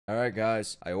Alright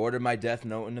guys, I ordered my Death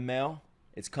Note in the mail.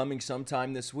 It's coming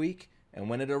sometime this week, and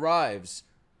when it arrives,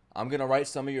 I'm gonna write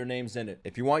some of your names in it.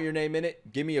 If you want your name in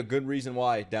it, give me a good reason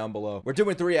why down below. We're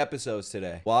doing 3 episodes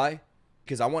today. Why?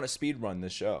 Because I want to speed run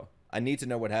this show. I need to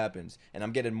know what happens, and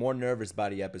I'm getting more nervous by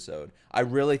the episode. I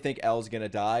really think L's gonna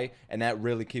die, and that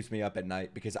really keeps me up at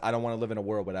night because I don't want to live in a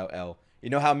world without L. You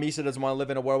know how Misa doesn't want to live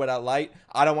in a world without Light?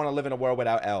 I don't want to live in a world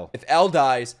without L. If L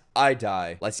dies, I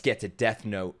die. Let's get to Death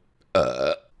Note.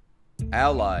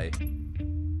 Ally.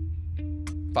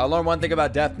 If I learn one thing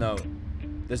about Death Note,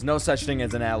 there's no such thing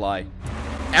as an ally.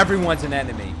 Everyone's an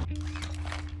enemy.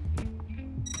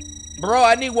 Bro,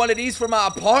 I need one of these for my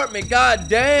apartment. God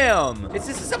damn. Is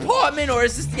this his apartment or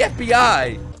is this the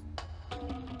FBI?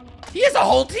 He has a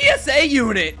whole TSA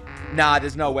unit. Nah,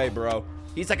 there's no way, bro.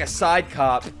 He's like a side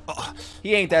cop.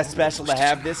 He ain't that special to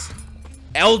have this.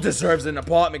 L deserves an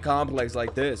apartment complex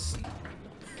like this.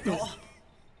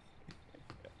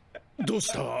 What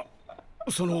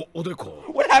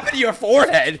happened to your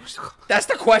forehead? That's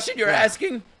the question you're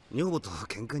asking? Ooh,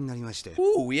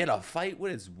 he had a fight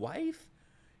with his wife?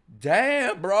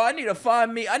 Damn, bro, I need to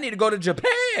go to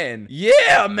Japan.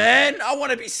 Yeah, man, I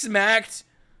want to be smacked.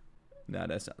 Nah,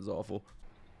 that sounds awful.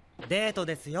 He's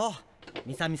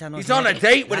on a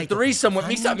date with a threesome with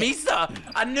Misa.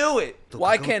 I knew it.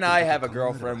 Why can't I have a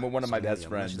girlfriend with one of my best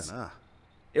friends?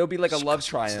 It'll be like a love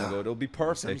triangle. It'll be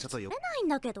perfect.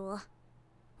 I'm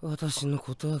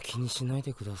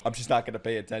just not gonna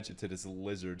pay attention to this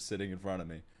lizard sitting in front of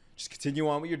me. Just continue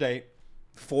on with your date.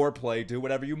 Foreplay, do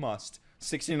whatever you must.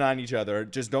 69 each other.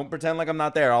 Just don't pretend like I'm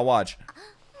not there. I'll watch.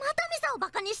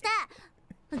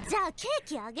 Whoa!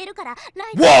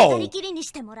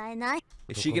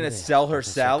 Is she gonna sell her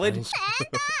salad?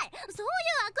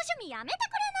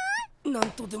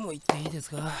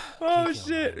 Oh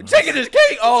shit! Taking his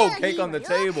cake! Oh, cake on the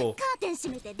table.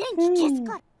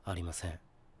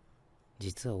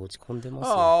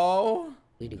 Oh.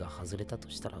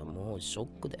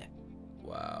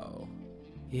 Wow.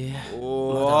 Yeah.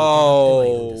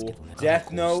 Whoa.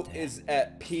 Death Note is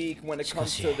at peak when it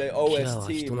comes to the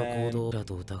OST, man.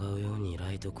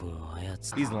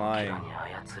 He's lying.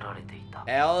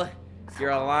 L, you're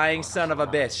a lying son of a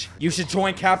bitch. You should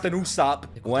join Captain Usopp.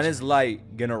 When is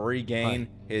Light gonna regain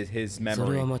his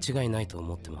memory? I'm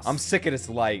sick of this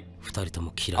Light.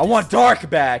 I want Dark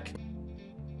back.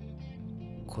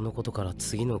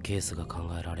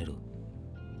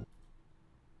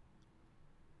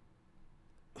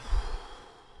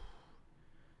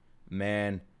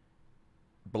 Man,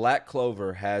 Black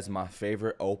Clover has my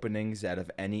favorite openings out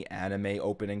of any anime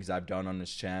openings I've done on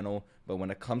this channel. But when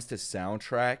it comes to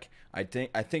soundtrack, I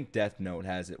think Death Note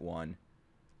has it won.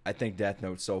 I think Death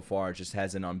Note so far just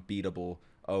has an unbeatable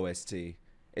OST.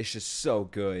 It's just so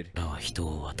good.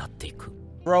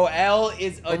 Bro, L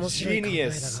is a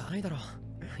genius.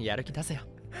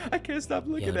 I can't stop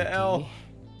looking at L.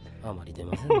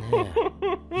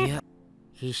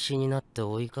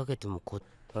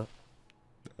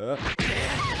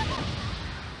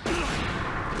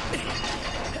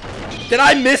 Did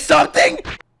I miss something?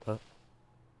 What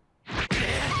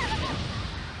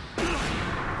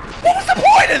was the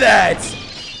point of that?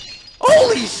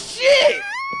 Holy shit!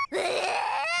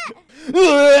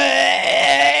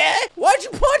 Why'd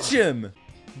you punch him?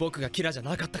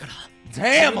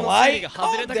 Damn, Light!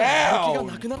 Calm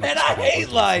down! Man, I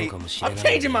hate Light! I'm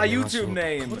changing my YouTube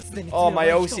name! Oh, my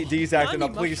OCD's acting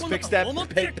up. Please fix that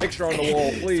picture on the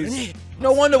wall, please.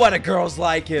 No wonder why the girls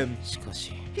like him.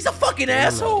 He's a fucking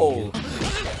asshole!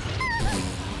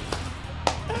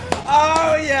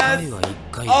 Oh, yes!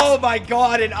 Oh my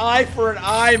god, an eye for an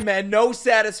eye, man. No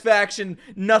satisfaction.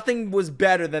 Nothing was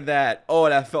better than that. Oh,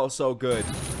 that felt so good.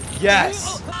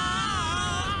 Yes!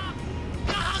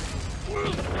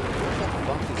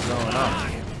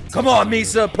 Come on,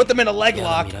 Misa, put them in a leg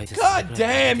lock. God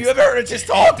damn, you ever heard of just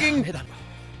talking?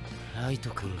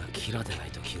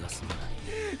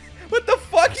 What the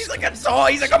fuck? He's like a saw,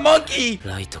 he's like a monkey.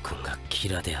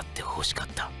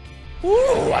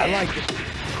 Ooh, I like it.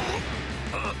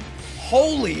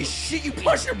 Holy shit, you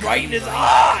punched him right in his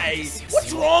eye.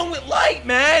 What's wrong with Light,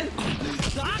 man?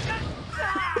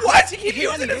 Why does he keep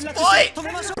using his foot?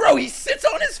 Bro, he sits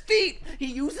on his feet. He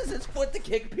uses his foot to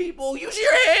kick people. Use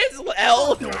your hands,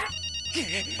 L.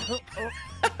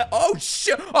 Oh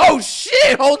shit! Oh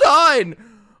shit! Hold on!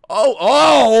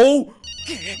 Oh!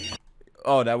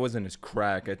 Oh, that wasn't his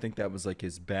crack. I think that was like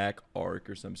his back arc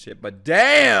or some shit. But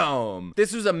damn!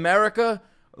 This was America.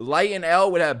 Light and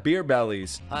L would have beer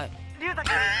bellies. How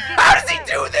does he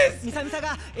do this? He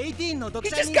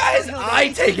just got his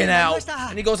eye taken out.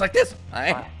 And he goes like this.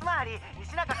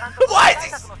 Why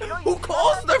is he, who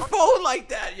calls their phone like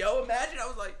that, yo? Imagine I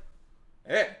was like,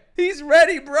 hey, he's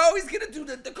ready, bro. He's gonna do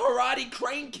the karate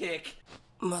crane kick.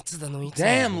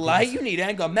 Damn, Light, you need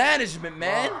anger management,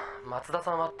 man.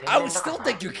 I would still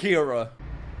think you're Kira.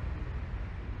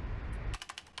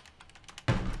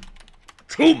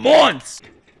 2 months!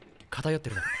 I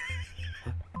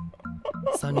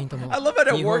love how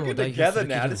they're working together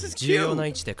now. This is cute.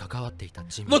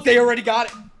 Look, they already got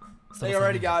it. They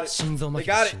already got it. They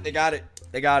got it. They got it.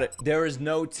 They got it. There is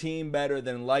no team better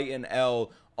than Light and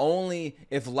L. Only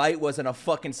if Light wasn't a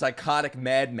fucking psychotic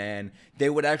madman, they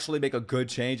would actually make a good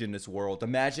change in this world.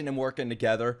 Imagine them working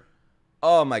together.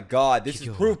 Oh my god, this is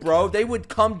proof, bro. They would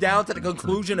come down to the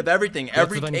conclusion of everything.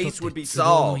 Every case would be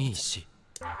solved.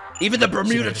 Even the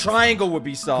Bermuda Triangle would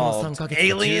be solved.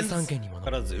 Aliens. Ooh,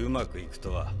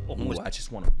 I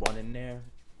just want to run in there.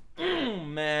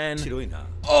 Man.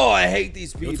 Oh, I hate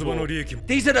these people.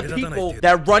 These are the people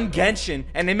that run Genshin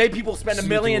and they make people spend $1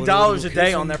 million a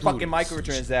day on their fucking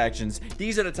microtransactions.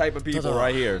 These are the type of people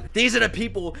right here. These are the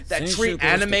people that treat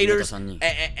animators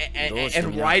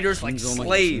and writers like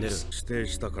slaves.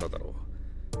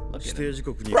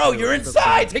 Bro, you're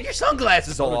inside. Take your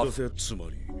sunglasses off. Is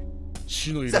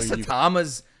that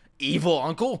Satama's evil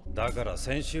uncle?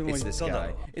 It's this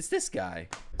guy. It's this guy.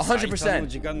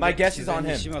 100%. My guess is on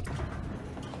him.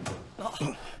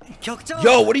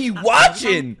 Yo, what are you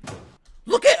watching?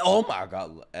 Look at, oh my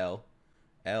god, L.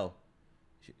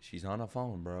 She's on her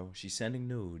phone, bro. She's sending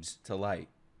nudes to Light.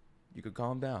 You could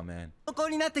calm down, man. I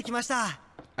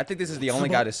think this is the only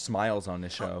guy that smiles on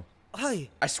this show. I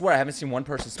swear I haven't seen one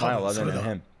person smile other than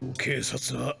him.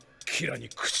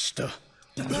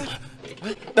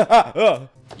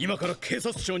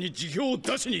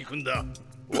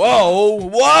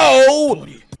 Whoa!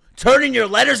 Turn in your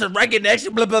letters of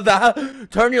recognition, blah, blah, blah.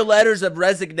 Turn your letters of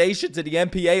resignation to the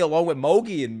MPA along with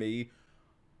Mogi and me.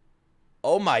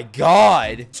 Oh my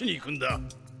god. I'm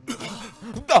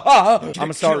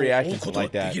gonna start reactions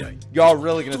like that. Y'all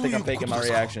really gonna think I'm faking my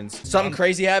reactions. Something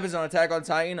crazy happens on Attack on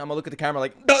Titan, I'm gonna look at the camera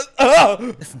like,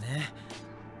 oh.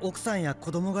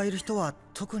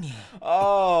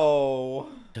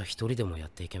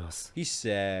 He's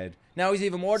sad. Now he's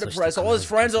even more depressed. All his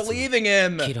friends are leaving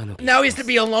him. Now he has to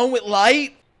be alone with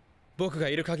Light. Ew,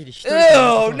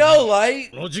 no Light.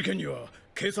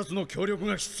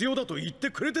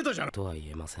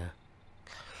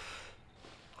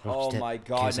 Oh my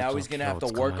god, now he's gonna have to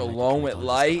work alone with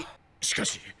Light.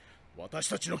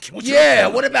 Yeah,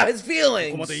 what about his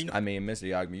feelings? I mean, Mr.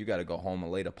 Yagami, you gotta go home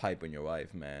and lay the pipe on your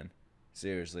wife, man.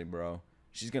 Seriously, bro.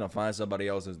 She's gonna find somebody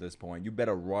else at this point. You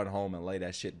better run home and lay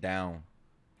that shit down.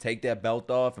 Take that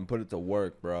belt off and put it to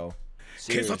work, bro.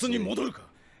 Seriously. You need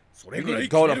to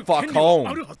go to fuck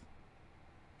home.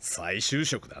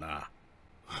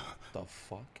 The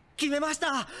fuck?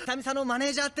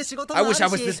 I wish I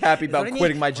was this happy about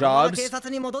quitting my jobs.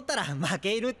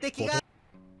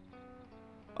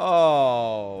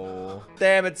 Oh,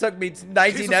 damn, it took me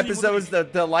 19 episodes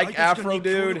to like Afro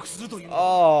Dude.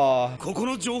 Oh.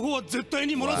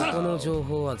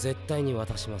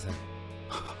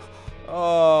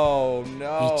 Oh,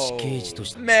 no.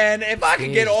 Man, if I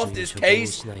could get off this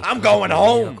case, I'm going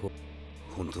home.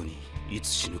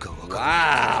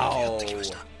 Wow.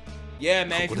 Yeah,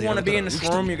 man, if you want to be in this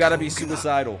room, you gotta be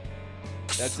suicidal.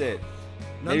 That's it.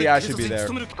 Maybe I should be there.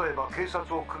 No!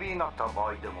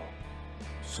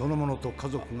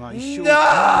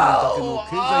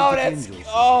 Oh, that's...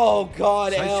 Oh,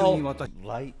 God, L.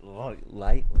 Light.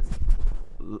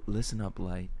 Listen up,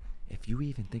 Light. If you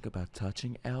even think about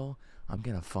touching L, I'm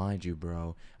gonna find you,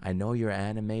 bro. I know you're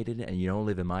animated and you don't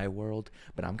live in my world,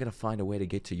 but I'm gonna find a way to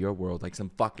get to your world like some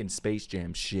fucking Space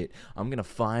Jam shit. I'm gonna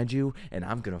find you and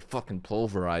I'm gonna fucking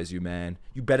pulverize you, man.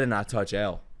 You better not touch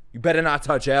L. You better not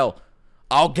touch L.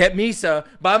 I'll get Misa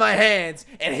by my hands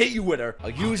and hit you with her. I'll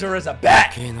use her as a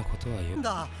bat. Why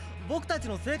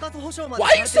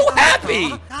are you so happy?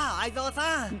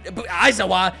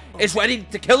 Aizawa is ready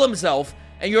to kill himself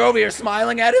and you're over here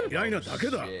smiling at him?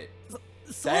 Shit.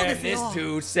 Damn, this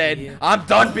dude said, I'm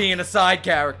done being a side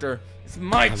character. It's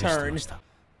my turn.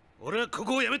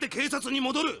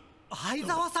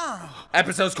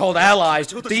 Episode's called Allies.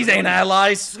 These ain't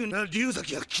allies. Oh,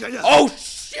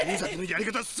 shit!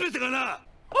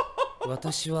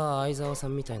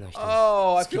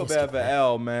 Oh, I feel bad for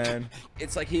L, man.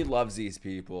 It's like he loves these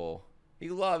people. He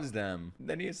loves them.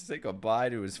 Then he has to say goodbye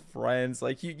to his friends.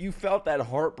 Like, you felt that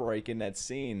heartbreak in that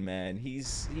scene, man.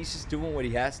 He's just doing what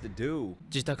he has to do.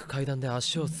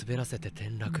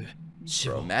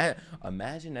 Bro,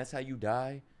 imagine that's how you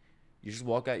die. You just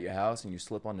walk out your house and you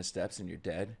slip on the steps and you're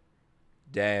dead.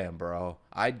 Damn, bro.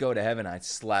 I'd go to heaven. I'd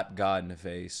slap God in the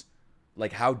face.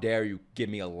 Like, how dare you give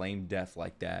me a lame death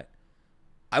like that?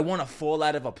 I want to fall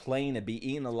out of a plane and be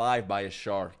eaten alive by a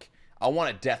shark. I want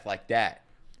a death like that.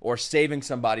 Or saving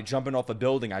somebody, jumping off a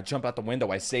building. I jump out the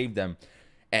window. I save them.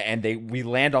 And we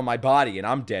land on my body and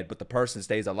I'm dead, but the person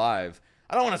stays alive.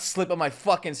 I don't want to slip on my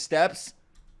fucking steps.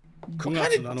 What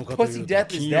kind of pussy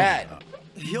death is that?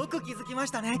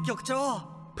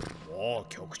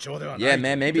 Yeah,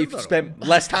 man, maybe if you spent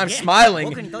less time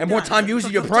smiling and more time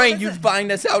using your brain, you'd find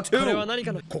this out too.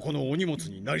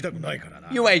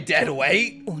 You ain't dead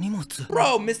weight.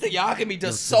 Bro, Mr. Yagami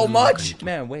does so much.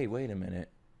 Man, wait a minute.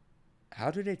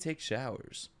 How do they take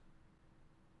showers?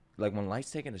 Like when Light's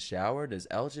taking a shower, does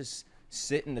L just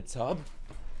sit in the tub?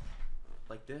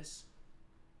 Like this?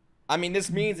 I mean, this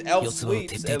means L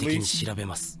sleeps, at least.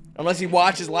 Unless he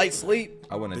watches Light sleep.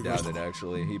 I wouldn't doubt it,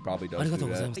 actually. He probably does do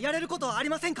that.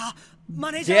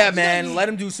 Yeah, man. Let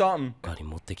him do something.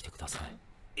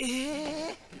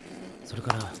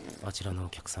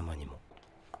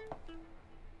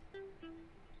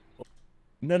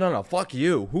 No. Fuck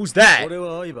you. Who's that?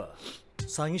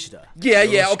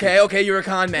 Yeah. Okay. You're a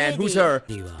con man. Who's her?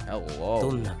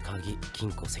 Hello.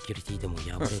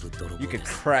 You could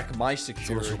crack my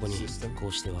security system.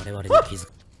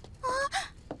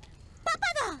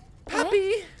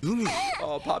 Poppy!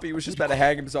 Oh, Poppy was just about to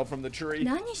hang himself from the tree.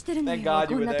 Thank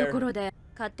God you were there.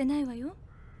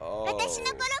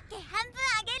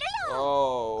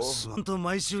 Oh.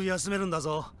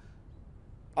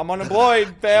 I'm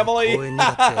unemployed, family.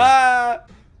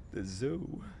 The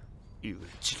zoo.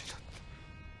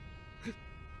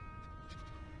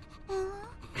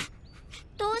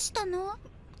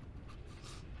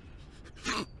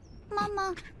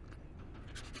 Mama,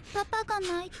 Papaが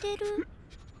泣いてる.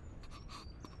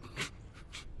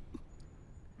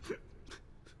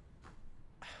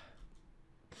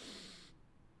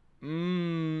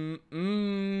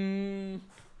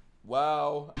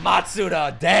 Wow.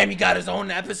 Matsuda, damn, he got his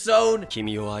own episode.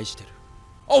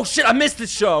 Oh shit, I missed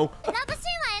this show.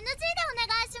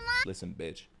 Listen,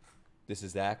 bitch. This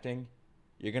is acting.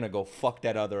 You're gonna go fuck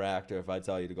that other actor if I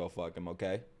tell you to go fuck him,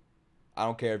 okay? I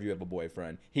don't care if you have a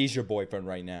boyfriend. He's your boyfriend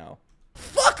right now.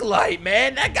 Fuck Light,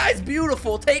 man. That guy's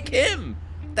beautiful. Take him.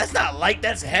 That's not Light.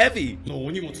 That's heavy. I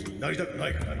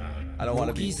don't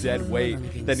want to be dead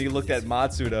weight. Then he looked at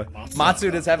Matsuda.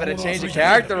 Matsuda's having to change a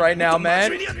character right now,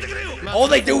 man. All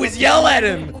they do is yell at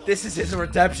him. This is his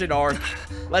redemption arc.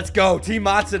 Let's go. Team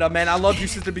Matsuda, man. I loved you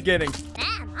since the beginning.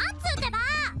 Damn,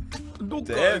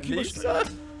 Misa.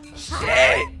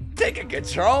 Shit. Taking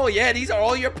control. Yeah, these are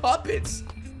all your puppets.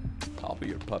 I'll be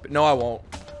your puppet. No, I won't.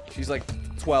 She's like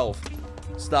 12.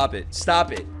 Stop it.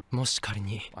 Stop it. Why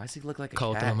does he look like a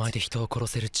cat?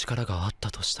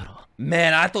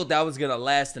 Man, I thought that was gonna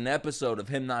last an episode of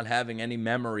him not having any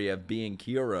memory of being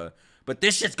Kira. But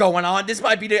this shit's going on. This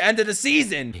might be the end of the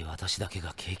season.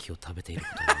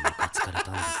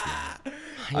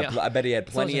 I bet he had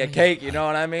plenty of cake, you know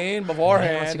what I mean?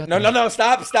 Beforehand. No.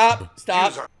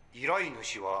 Stop.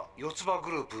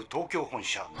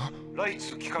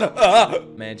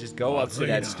 Man, just go up to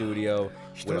that studio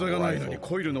with a rifle.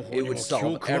 It would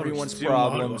solve everyone's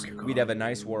problems. We'd have a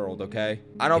nice world, okay?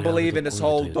 I don't believe in this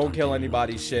whole don't kill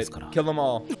anybody shit. Kill them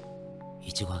all.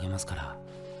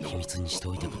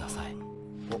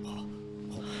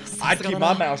 I'd keep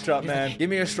my mouth shut, man. Give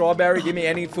me a strawberry, give me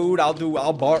any food,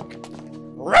 I'll bark.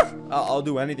 I'll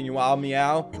do anything you want. I'll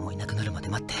meow.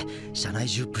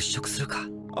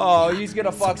 Oh, he's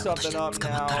gonna fuck something up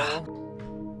now.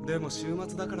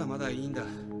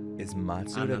 Is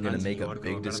Matsuda gonna make a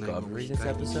big discovery this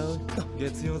episode?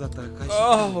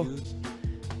 Oh.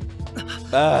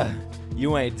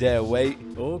 You ain't dead weight.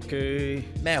 Okay.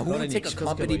 Man, who would take a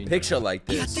company picture like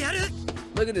this?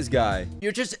 Look at this guy.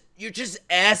 You're just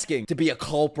asking to be a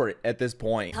culprit at this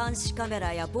point. I wish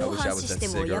I was a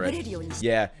cigarette.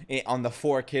 Yeah, on the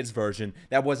 4Kids version,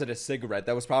 that wasn't a cigarette.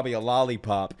 That was probably a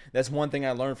lollipop. That's one thing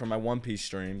I learned from my One Piece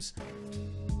streams.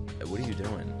 What are you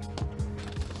doing?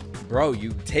 Bro,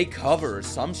 you take cover or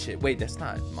some shit. Wait, that's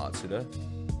not Matsuda.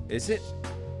 Is it?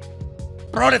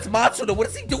 Bro, that's Matsuda. What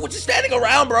does he do? What you standing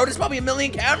around, bro? There's probably a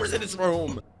million cameras in this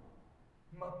room.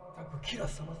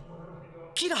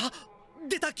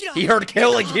 He heard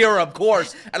kill and Kira, of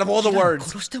course, out of all the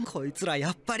words.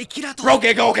 Bro,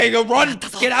 okay, go run.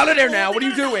 Get out of there now. What are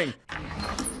you doing?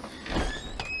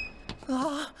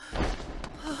 Oh,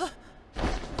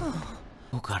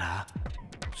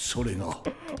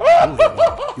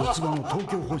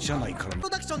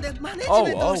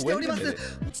 wait a minute.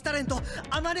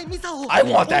 I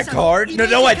want that card.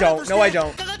 No, I don't.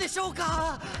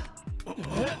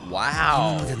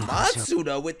 Wow,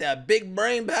 Matsuda with that big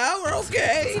brain power,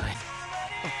 okay.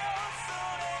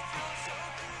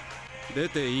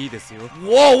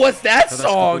 Whoa, what's that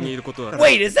song?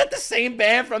 Wait, is that the same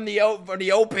band from the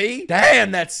OP?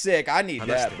 Damn, that's sick. I need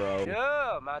that, bro.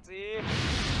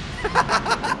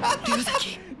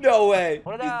 No way.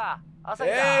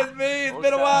 Hey, it's me. It's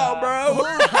been a while, bro.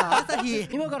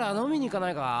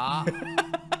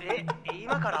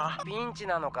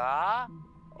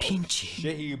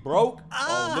 Shit, he broke.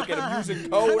 Oh, look at him using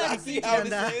code. I see how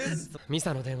this is. This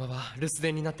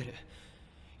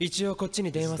is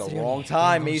the wrong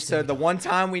time, Misa. The one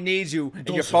time we need you, and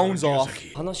your phone's off.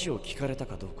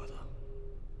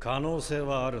 可能性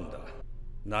はあるんだ。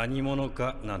何者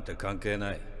かなんて関係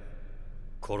ない。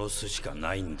殺すしか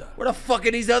ないんだ。 Where the fuck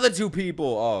are these other two people?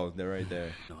 Oh, they're right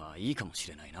there. いいかもし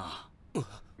れないな。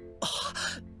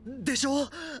でしょ？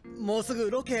もうすぐ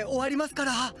ロケ終わりますか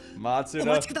ら。Matsuda, お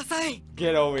待ちください。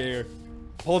 get over here.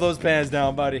 Pull those pants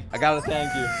down, buddy. I gotta thank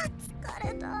you.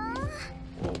 疲れた。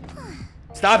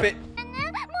 Stop it. もう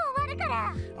終わるか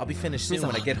ら。 I'll be finished soon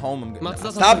when I get home. I'm gonna... 松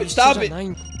田さん Stop it, stop it.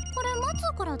 これ待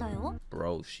つからだよ。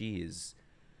 Bro, she is...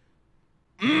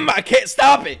 I can't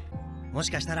stop it. もし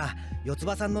かしたら四つ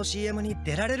葉さんの CM に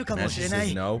出られるかも And し she れな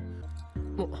says い。 no.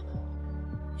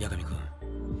 八神君。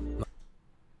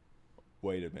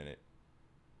 Wait a minute.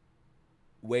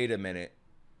 Wait a minute.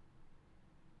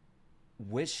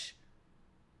 Which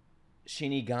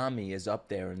Shinigami is up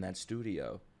there in that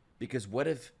studio? Because what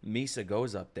if Misa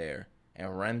goes up there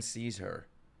and Rem sees her?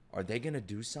 Are they gonna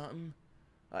do something?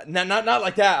 Not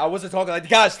like that. I wasn't talking like,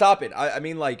 guys, stop it. I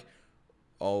mean like,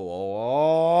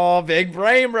 oh, big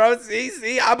brain, bro.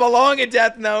 See, I belong in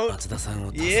Death Note.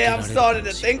 Yeah, I'm starting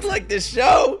to think like this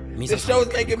show. This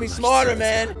show's making me smarter,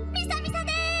 man. ミサミサ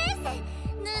です。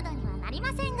ヌードにはなり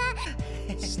ませんが。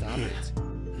 Stop it.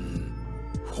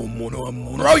 本物は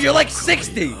物。 Bro, you're like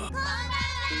 60. こんばんは。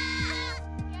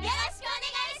よろしくお願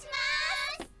いしま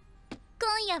す。今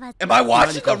夜は。 Am I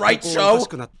watching the right show?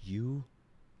 You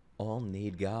all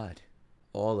need God.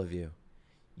 All of you.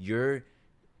 You're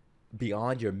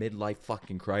beyond your midlife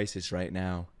fucking crisis right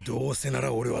now. どうせな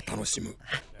ら俺は楽しむ。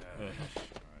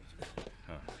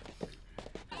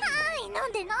はい、飲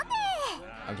んで飲んで。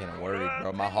 I'm getting worried,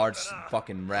 bro. My heart's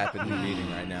fucking rapidly beating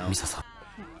right now.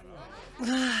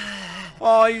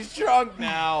 Oh, he's drunk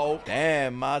now.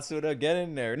 Damn, Matsuda, get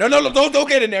in there. No, don't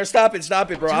get in there. Stop it,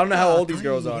 bro. I don't know how old these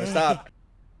girls are. Stop.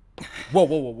 Whoa.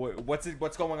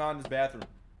 What's going on in this bathroom?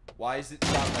 Why is it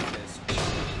shot like this?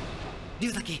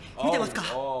 龍崎、見てますか？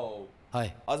 Oh. は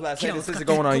い。 I was about to say, this isn't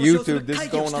going on YouTube. This is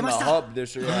going on the hub,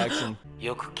 this reaction.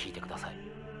 よく聞いてください。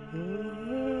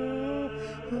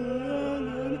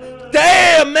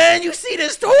 Damn, man, you see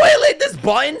this toilet? This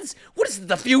buttons? What is it,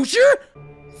 the future?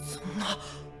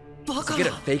 バ Is カ he な。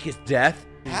 gonna fake his death?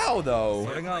 How though?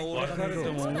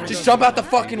 Just jump out the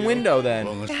fucking window then.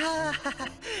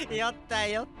 やった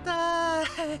やった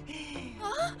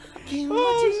気持 Oh,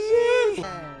 ちいい。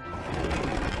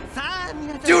さあ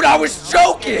皆さん。 Dude, I was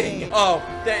joking! Oh,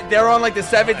 they're on like the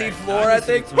 17th floor, I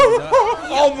think.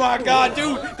 Oh my god,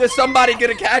 dude, there's somebody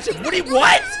gonna catch him.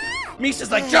 What?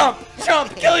 Misa's like, jump,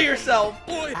 kill yourself.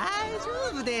 大丈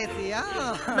夫ですよ。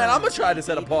 Man, I'm gonna try this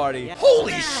at a party.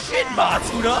 Holy shit,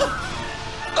 Matsuda!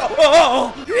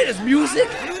 Oh, you hear this music?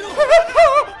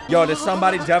 Yo, there's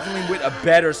somebody definitely with a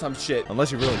bed or some shit.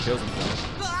 Unless he really kills himself.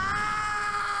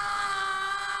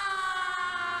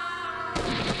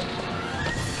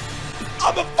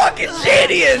 I'm a fucking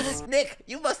genius! Nick,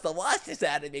 you must have watched this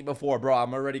anime before, bro.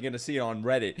 I'm already gonna see it on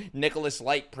Reddit. Nicholas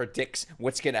Light predicts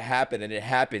what's gonna happen, and it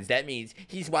happens. That means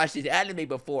he's watched this anime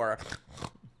before.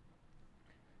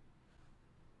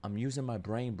 I'm using my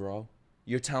brain, bro.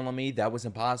 You're telling me that was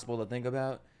impossible to think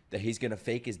about? That he's gonna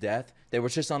fake his death? They were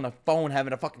just on the phone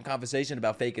having a fucking conversation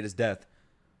about faking his death.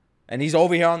 And he's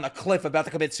over here on the cliff about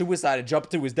to commit suicide and jump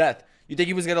to his death. You think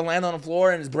he was gonna land on the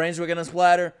floor and his brains were gonna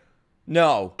splatter?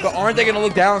 No. But aren't they gonna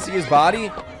look down and see his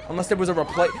body? Unless there was a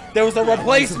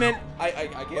replacement. I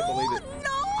can't believe it.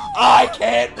 I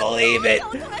can't believe it.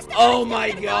 Oh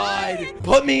my god.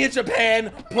 Put me in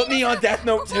Japan. Put me on Death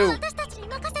Note 2.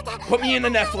 Put me in the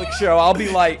Netflix show. I'll be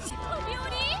like,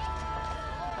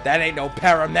 that ain't no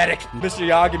paramedic. Mr.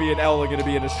 Yagami and L are gonna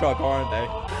be in this truck, aren't they?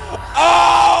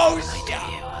 Oh shit.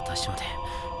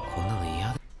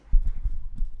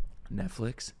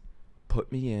 Netflix,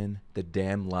 put me in the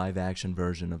damn live action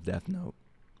version of Death Note.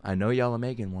 I know y'all are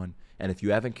making one, and if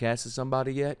you haven't casted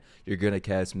somebody yet, you're gonna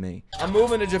cast me. I'm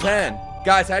moving to Japan.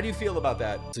 Guys, how do you feel about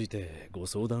that? ついてご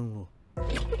相談を。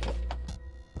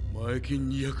前金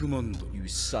200万ドル。 You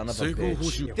son of a 成功報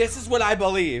bitch. 酬。 This is what I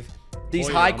believe. these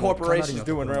high corporations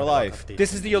do in real life.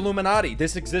 This is the Illuminati.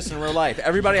 This exists in real life.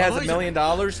 Everybody has $1 million.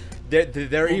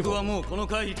 They're evil.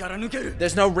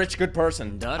 There's no rich, good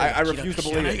person. I refuse to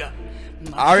believe it.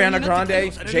 Ariana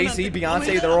Grande, Jay-Z,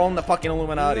 Beyonce, they're all in the fucking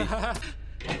Illuminati.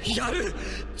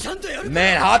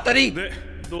 Man, Hatari,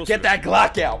 get that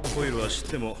Glock out.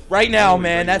 Right now,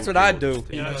 man, that's what I'd do.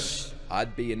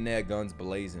 I'd be in there, guns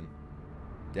blazing.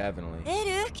 Definitely.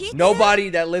 Nobody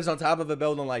that lives on top of a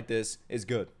building like this is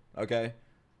good, okay?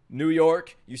 New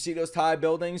York, you see those Thai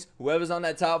buildings? Whoever's on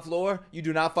that top floor, you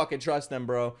do not fucking trust them,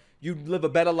 bro. You live a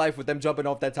better life with them jumping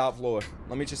off that top floor.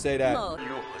 Let me just say that.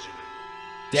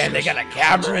 Damn, they got a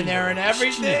camera in there and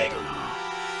everything.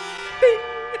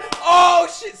 Oh,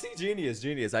 shit. See, genius.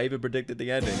 I even predicted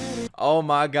the ending. Oh,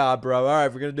 my God, bro. All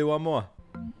right, we're going to do one more.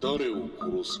 That's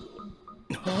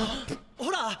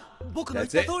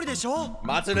it.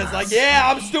 Matsuda's like, yeah,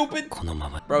 I'm stupid.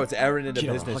 Bro, it's Eren in the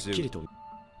business suit.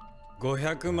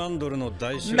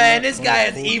 Man, this guy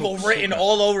has evil written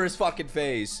all over his fucking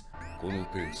face. What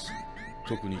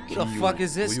the fuck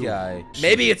is this guy?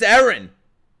 Maybe it's Eren.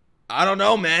 I don't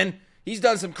know, man. He's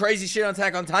done some crazy shit on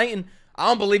Attack on Titan. I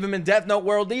don't believe him in Death Note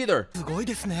world either.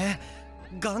 Yeah,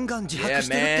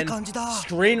 man.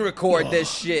 Screen record this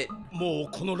shit.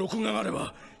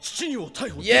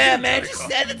 Yeah, man. Just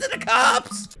send it to the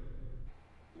cops.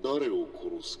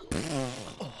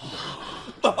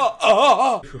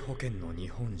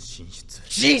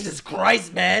 Jesus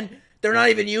Christ, man. They're not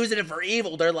even using it for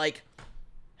evil. They're like,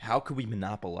 how could we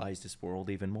monopolize this world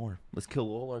even more? Let's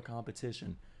kill all our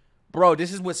competition. Bro,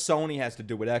 this is what Sony has to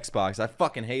do with Xbox. I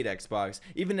fucking hate Xbox.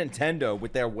 Even Nintendo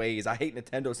with their ways. I hate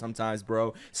Nintendo sometimes,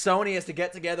 bro. Sony has to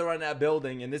get together on that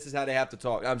building, and this is how they have to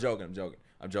talk. I'm joking.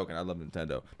 I love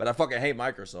Nintendo. But I fucking hate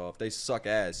Microsoft. They suck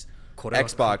ass.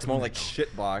 Xbox, more like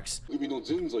shitbox.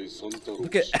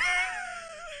 Look at...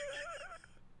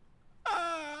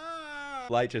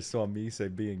 Light just saw me say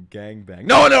being gangbang.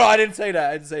 No, I didn't say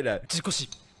that.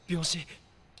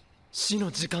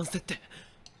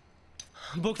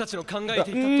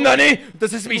 Nani?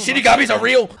 Does this mean Shinigamis are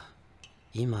real?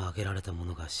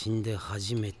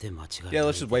 Yeah,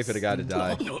 let's just wait for the guy to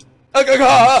die.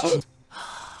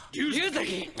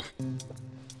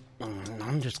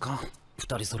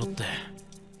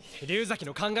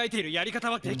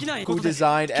 Who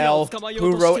designed L?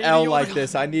 Who wrote L like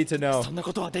this? I need to know.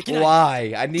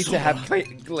 Why? I need to have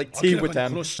like tea with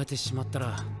them.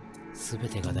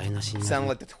 Sound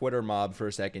like the Twitter mob for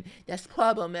a second. That's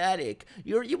problematic.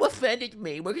 You offended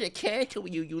me. We're gonna cancel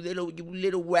you, you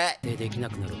little rat.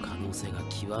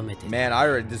 Man, I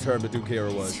already determined who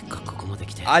Kira was.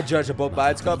 I judge a book by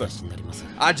its cover.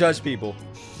 I judge people.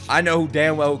 I know who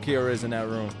damn well who Kira is in that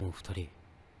room.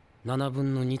 2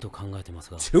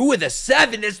 of the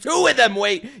 7? There's 2 of them,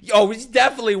 wait! Yo, he's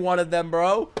definitely one of them,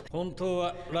 bro!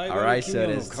 Alright, so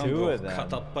there's 2 of them.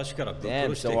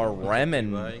 Damn, so are Rem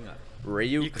and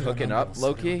Ryuk hooking up,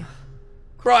 Loki?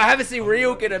 Bro, I haven't seen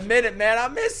Ryuk in a minute, man. I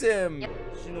miss him!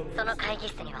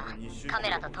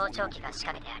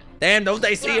 Damn, don't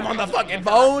they see him on the fucking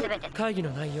phone?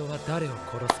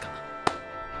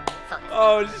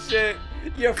 Oh shit.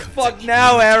 You're fucked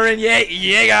now, Eren.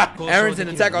 Yeah. Eren's in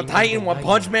Attack on Titan, One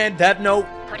Punch Man, Death Note.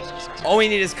 All we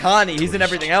need is Connie. He's in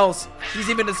everything else. He's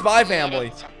even in Spy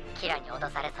Family.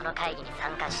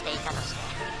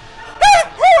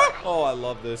 Oh, I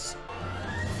love this.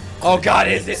 Oh god,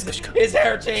 his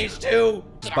hair changed too.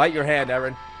 Just bite your hand,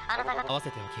 Eren.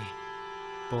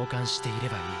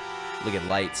 Look at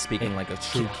Light speaking like a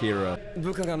true Kira.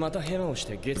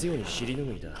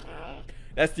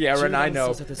 That's the Eren I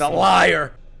know. The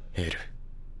liar!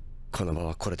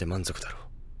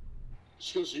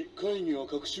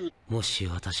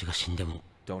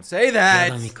 Don't say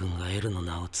that! No,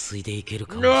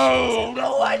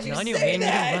 why'd you say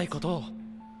that?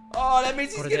 Oh, that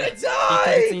means he's gonna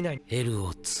die!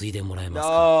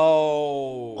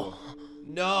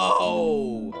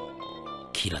 No!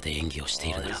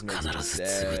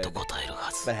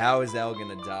 But how is El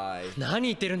gonna die?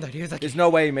 There's no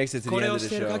way he makes it to the end of the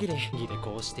show.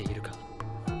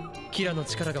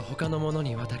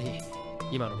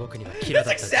 That's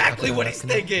exactly what he's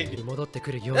thinking!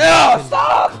 Oh,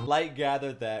 stop! Light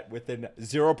gathered that within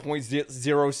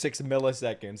 0.06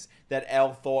 milliseconds that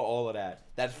El thought all of that.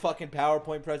 That fucking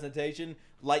PowerPoint presentation,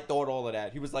 Light thought all of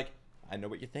that. He was like, I know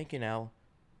what you're thinking, El.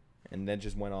 And then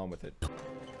just went on with it. What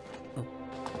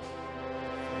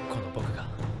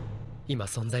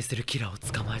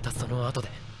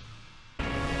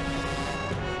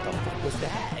the fuck was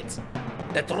that?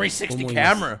 That 360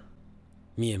 camera.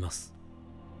 I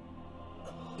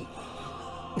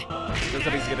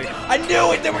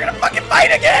knew it! They were gonna fucking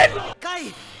fight again!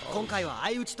 今回は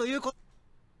相打ちということ。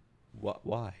 What?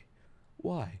 Why?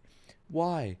 Why?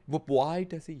 Why? Why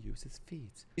does he use his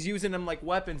feet? He's using them like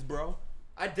weapons, bro.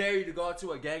 I dare you to go out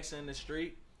to a gangster in the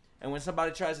street, and when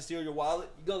somebody tries to steal your wallet,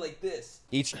 you go like this.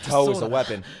 Each toe is a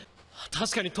weapon.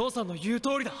 確かに父さんの言う通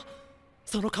りだ。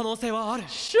その可能性はある。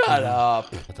 Shut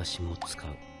up. 私も使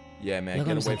う。 Yeah, man, ヤ get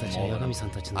ガミさ away んた from ちは all ヤ of ガ them. ミさ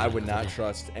んたちの I やり would 方 not で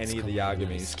trust any of the 捕まえる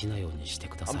のに Yagamis. 好きなようにして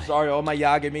ください。 I'm sorry, all my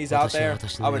Yagamis out 私は there.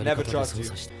 私 I の would やり never 方で trust 操 you.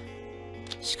 作した。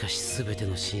しかし全て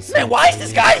の真 Man, why is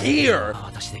this guy here?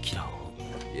 私でキラーを。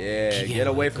 Yeah, get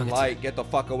away from Light. Get the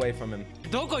fuck away from him.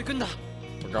 どこ行くんだ。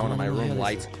 We're going to my room,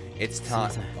 Light. It's すいま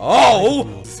time. せん。 Oh!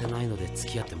 外せないので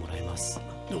付き合ってもらいます。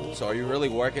 So are you really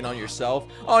working on yourself?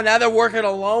 Oh, now they're working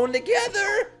alone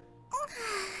together?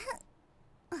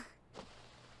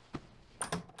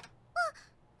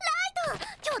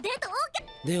 今日デート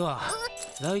OK。 では、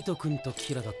ライト君と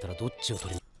キラだったらどっちを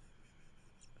取り。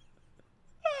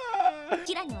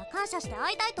キラには感謝して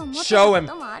会いたいと思って Show た him こ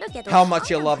ともあるけど、 how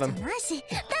much you love him. あんたのことじゃないし、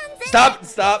Stop!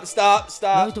 Stop! Stop!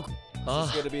 ラ Stop! イト君、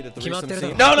 あ It's gonna be the 決まっ threesome てるだ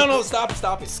ろ scene. No, no, no! Stop!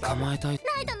 Stop it! 捕 Stop まえたい。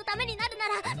ライトのためになる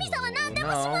ならミサは何でも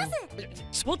します No.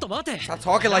 ちょっと待て。 Stop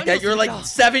talking like that. You're like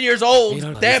 7 years old.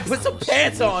 Damn, put some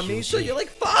pants on me. So you're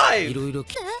like い 5. ろいろ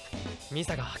ミ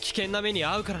サが危険な目に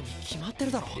遭うからに決まって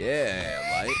るだろ。 Yeah,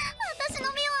 like. 私の身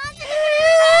を案じ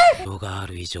て用があ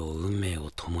る以上運命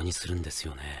を共にするんです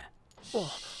よね。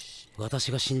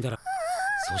私が死んだら、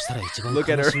そうしたら一番 Look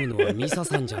at her. 悲しむのはミサ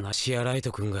さんじゃなしやライ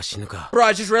ト君が死ぬか。 Bro,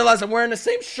 I just realized I'm wearing the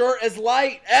same shirt as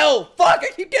Light. L. Fuck,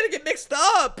 I keep getting it mixed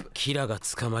up. キラが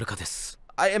捕まるかです。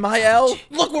 Am I L?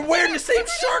 Look, we're wearing the same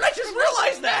shirt. I just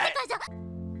realized that. じゃ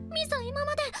ミサ今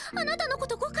まであなたのこ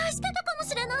と誤解してたかも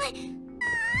しれない。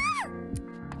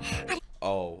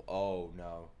 Oh, oh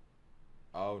no.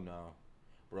 Oh no.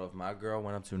 Bro, if my girl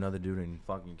went up to another dude and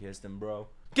fucking kissed him, bro.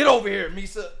 Get over here,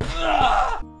 Misa.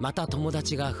 また友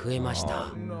達が増えまし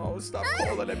た Oh。no, stop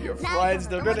calling them your friends.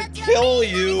 They're gonna kill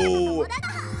you.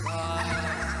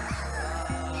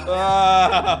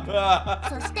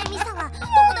 そしてミサは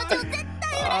友達を絶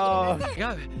対裏切り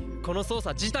ません。違う。この操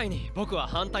作自体に僕は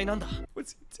反対なんだ。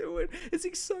 What's he doing? Is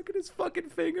he sucking his fucking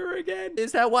finger again?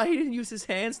 Is that why he didn't use his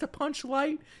hands to punch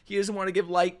Light? He doesn't want to give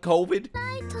Light COVID?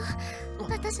 ライト、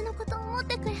私のことを思っ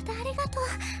てくれてありがとう。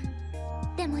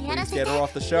でもやら Please せて。 get her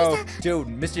off the show. Dude,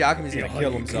 Mr. Yakumi's や gonna は kill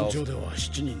り himself. 現状では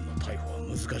7人の逮捕は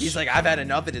難し He's い。 like, I've had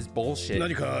enough of this bullshit.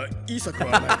 何かいい策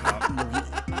はないか。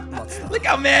松田 Look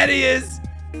how mad he is.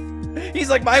 He's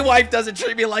like, my wife doesn't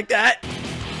treat me like that.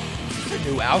 Is this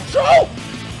a new outro?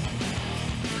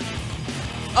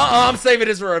 I'm saving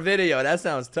this for a video. That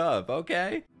sounds tough.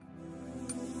 Okay.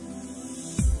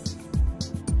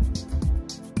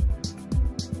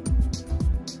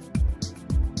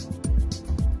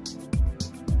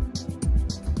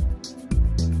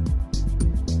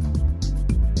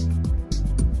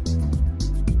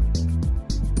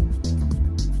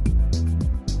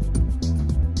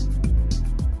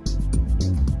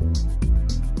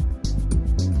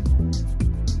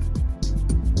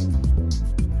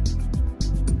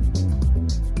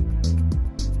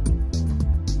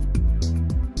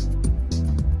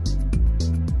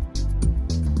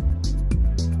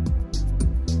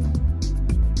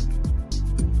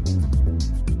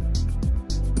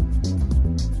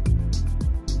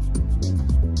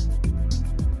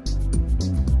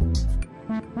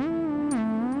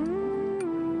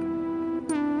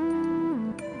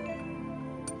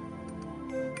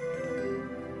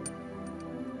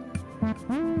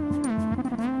 Mm-hmm.